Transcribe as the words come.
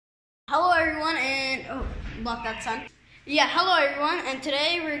Hello everyone, and block that sun. Yeah, hello everyone, and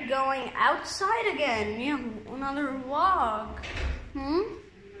today we're going outside again. Yeah, another vlog.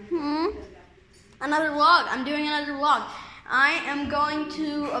 Another vlog. I'm doing another vlog. I am going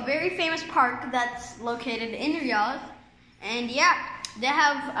to a very famous park that's located in Riyadh, and yeah, they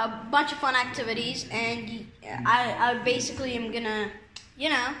have a bunch of fun activities, and I basically am gonna,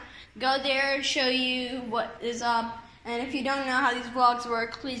 go there, show you what is up. And if you don't know how these vlogs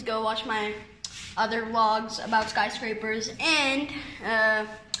work, please go watch my other vlogs about skyscrapers and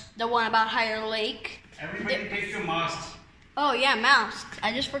the one about Higher Lake. Everybody take your masks. Oh yeah, masks.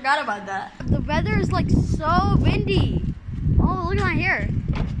 I just forgot about that. The weather is like so windy. Oh, look at my hair.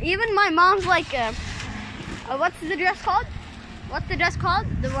 Even my mom's like, what's the dress called? What's the dress called?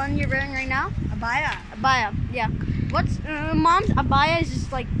 The one you're wearing right now? Abaya. Abaya, yeah. What's mom's abaya is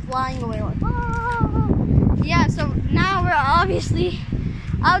just like flying away like, ah. Yeah, so now we're obviously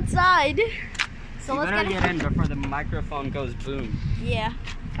outside. So let's get in before the microphone goes boom. Yeah,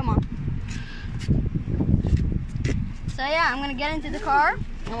 come on. So yeah, I'm gonna get into the car.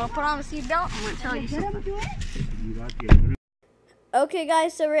 I'm gonna put on the seatbelt. I'm gonna tell you something. Okay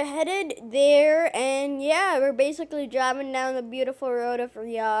guys, so we're headed there, and yeah, we're basically driving down the beautiful road of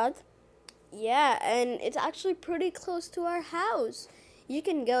Riyadh. Yeah, and it's actually pretty close to our house. You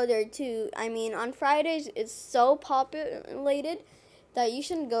can go there too. I mean, on Fridays, it's so populated that you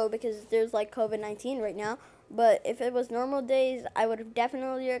shouldn't go because there's like COVID-19 right now. But if it was normal days, I would have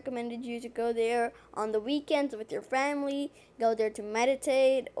definitely recommended you to go there on the weekends with your family. Go there to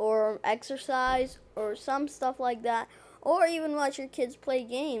meditate or exercise or some stuff like that. Or even watch your kids play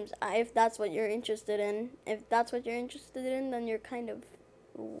games if that's what you're interested in. If that's what you're interested in, then you're kind of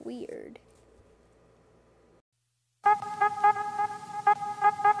weird.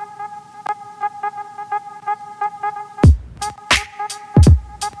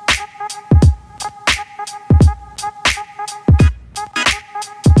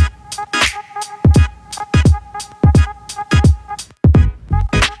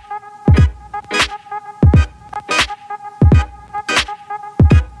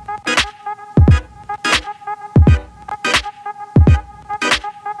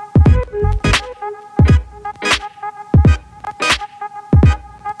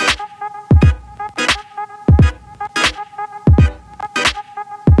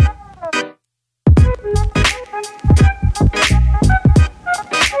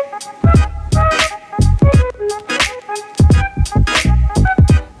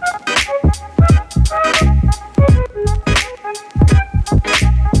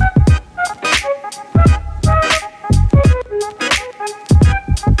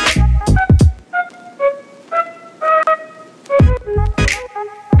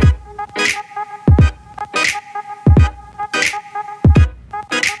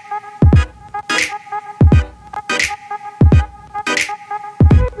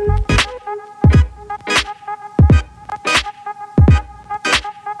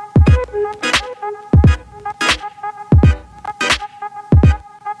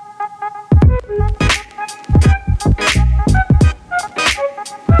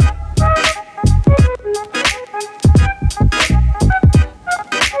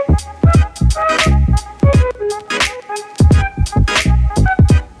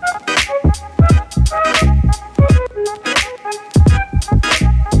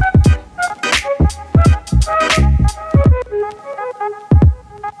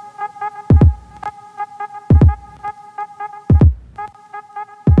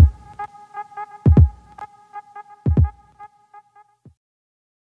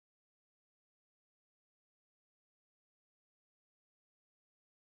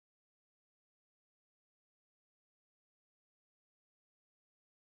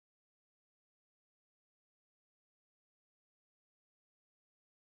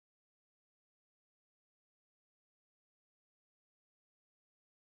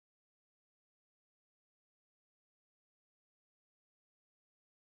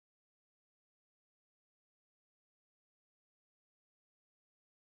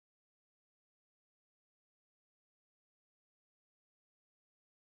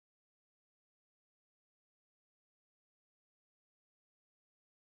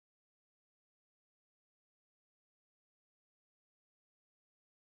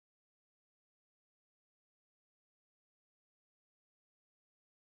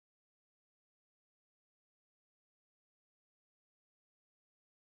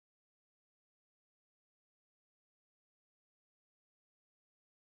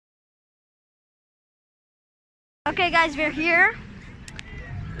 Okay guys, we're here.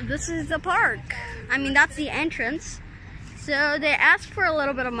 This is the park. I mean, that's the entrance. So they asked for a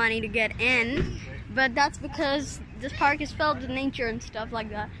little bit of money to get in, but that's because this park is filled with nature and stuff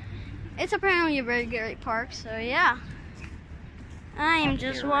like that. It's apparently a very great park, so yeah. I am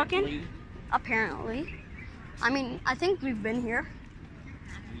just walking. Apparently. I mean, I think we've been here.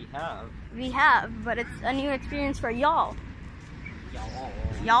 We have, but it's a new experience for y'all.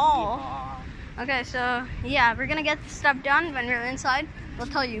 Y'all. Okay, so yeah, we're gonna get the stuff done when we're inside. We'll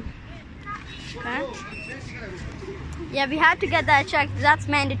tell you. Okay? Yeah, we have to get that checked. That's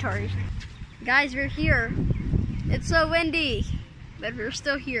mandatory. Guys, we're here. It's so windy, but we're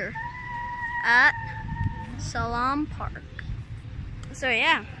still here at Salam Park. So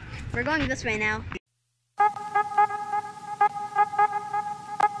yeah, we're going this way now.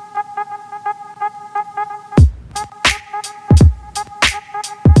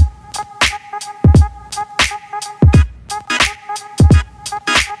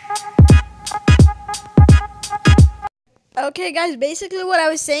 Okay guys, basically what I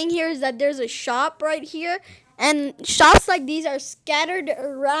was saying here is that there's a shop right here, and shops like these are scattered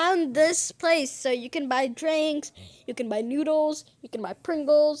around this place, so you can buy drinks, you can buy noodles, you can buy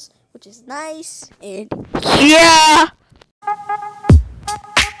Pringles, which is nice, and yeah!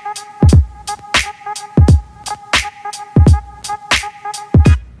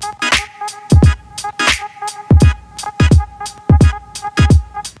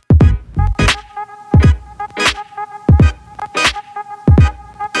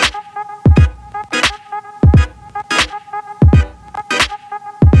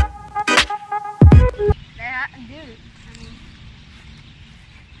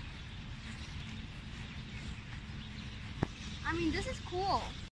 I mean, this is cool.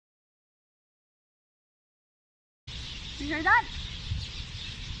 You hear that?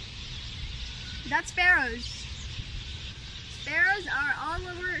 That's sparrows. Sparrows are all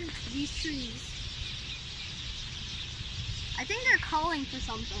over these trees. I think they're calling for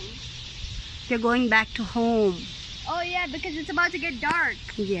something. They're going back to home. Oh yeah, because it's about to get dark.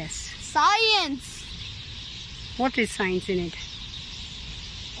 Yes. Science! What is science in it?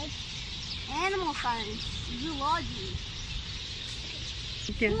 It's animal science, zoology.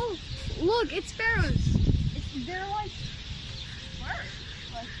 Yeah. Look, it's sparrows. They're like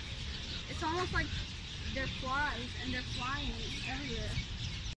birds. Like, it's almost like they're flies and they're flying everywhere.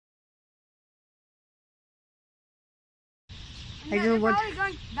 And I don't they're know what. probably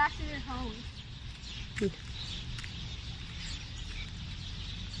going back to their homes.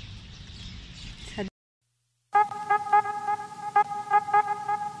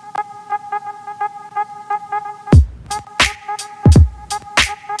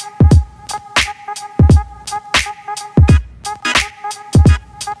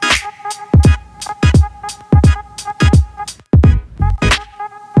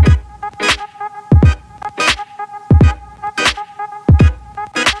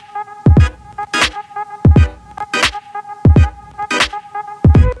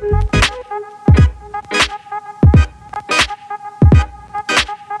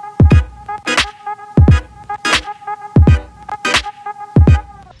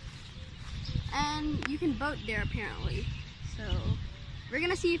 You can boat there apparently, so we're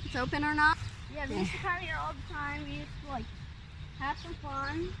gonna see if it's open or not. Yeah, we used to come here all the time. We used to like have some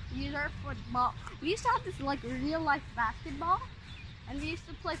fun, use our football. We used to have this like real life basketball, and we used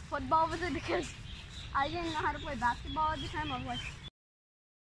to play football with it because I didn't know how to play basketball at the time. I was like,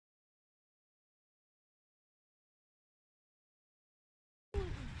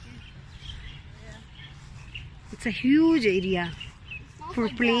 It's a huge area for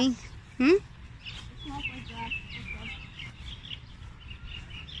like playing. It smells like grass.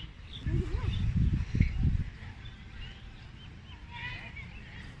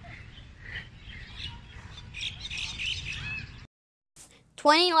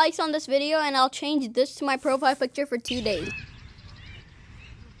 20 likes on this video and I'll change this to my profile picture for 2 days.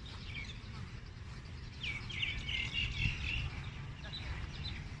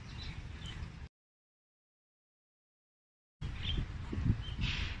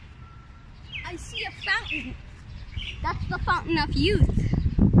 I see a fountain. That's the fountain of youth.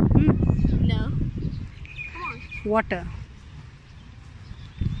 No. Come on. Water.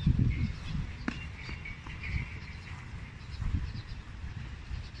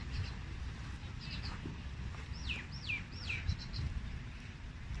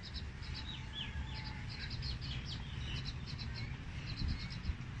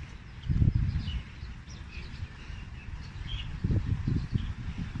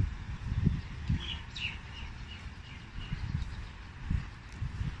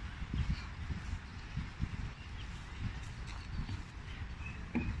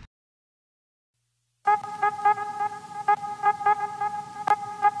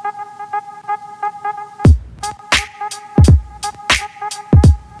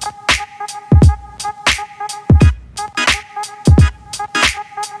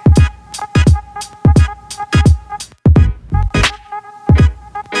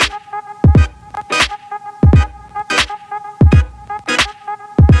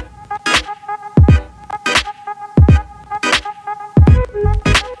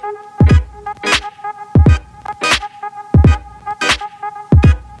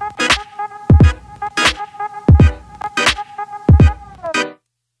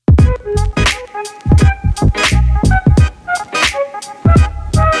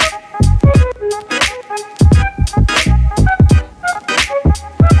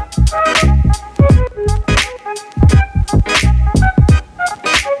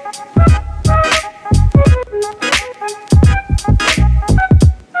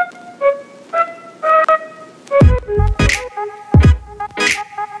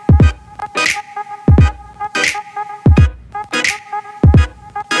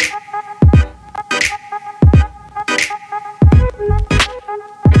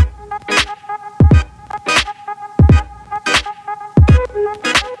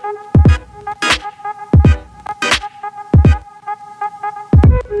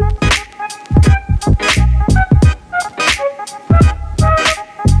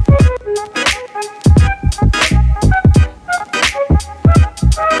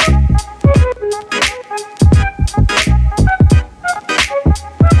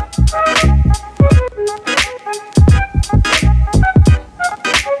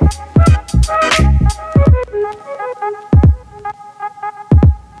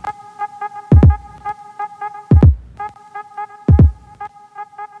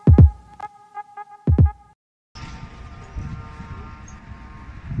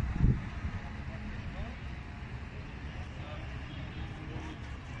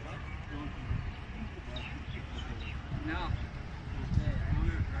 No. The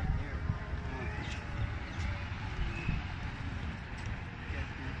owner's right there.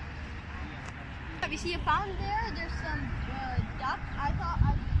 You see a fountain there? There's some duck. I thought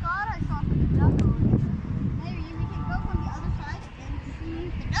I saw some duck over there. Maybe we can go from the other side and see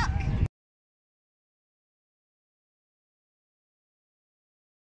the duck.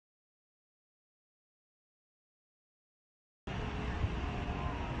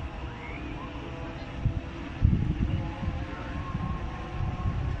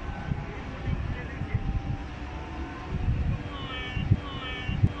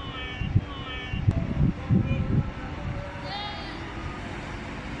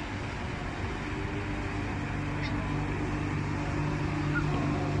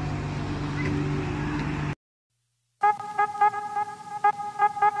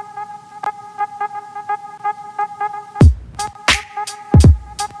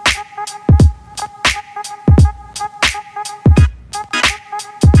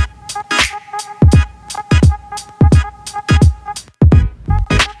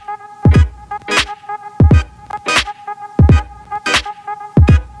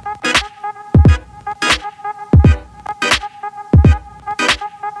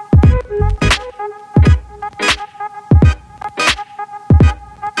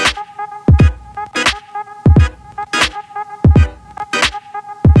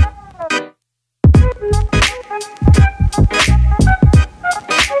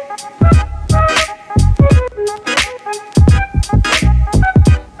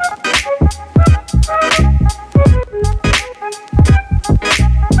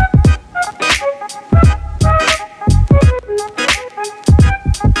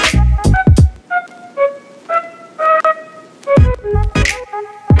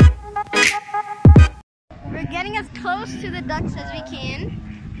 We're getting as close to the ducks as we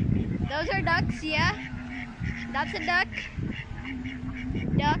can. Those are ducks, yeah. That's a duck.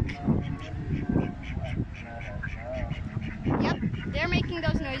 Duck. Yep, they're making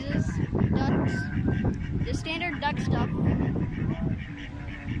those noises. Ducks. The standard duck stuff.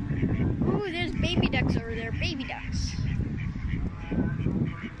 Ooh, there's baby ducks over there. Baby ducks.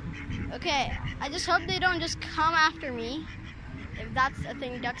 Okay, I just hope they don't just come after me. If that's a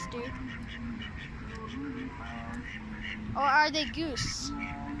thing ducks do. Or are they goose?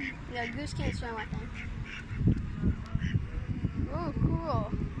 Yeah, goose can't swim, I think. Oh,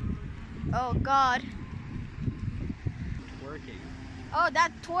 cool. Oh, God. Working. Oh,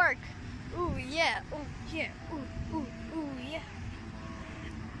 that twerk. Ooh, yeah. Ooh, yeah. Ooh, ooh, ooh, yeah.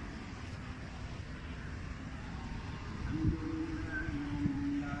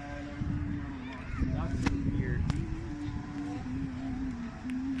 That's weird.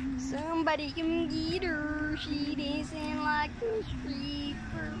 Somebody can get her. She dancing like a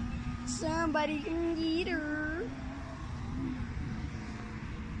stripper. Somebody can get her.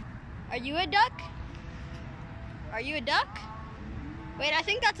 Are you a duck? Are you a duck? Wait, I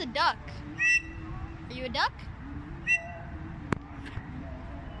think that's a duck. Are you a duck?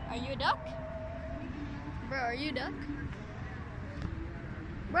 Are you a duck? Bro, are you a duck?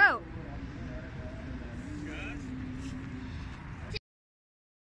 Bro.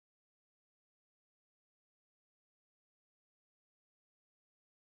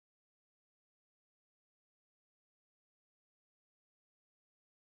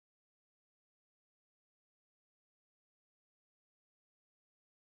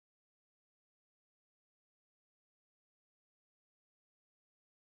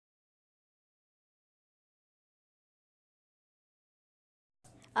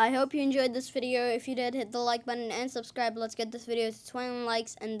 I hope you enjoyed this video. If you did, hit the like button and subscribe. Let's get this video to 20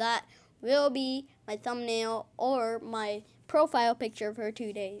 likes, and that will be my thumbnail or my profile picture for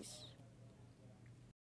 2 days.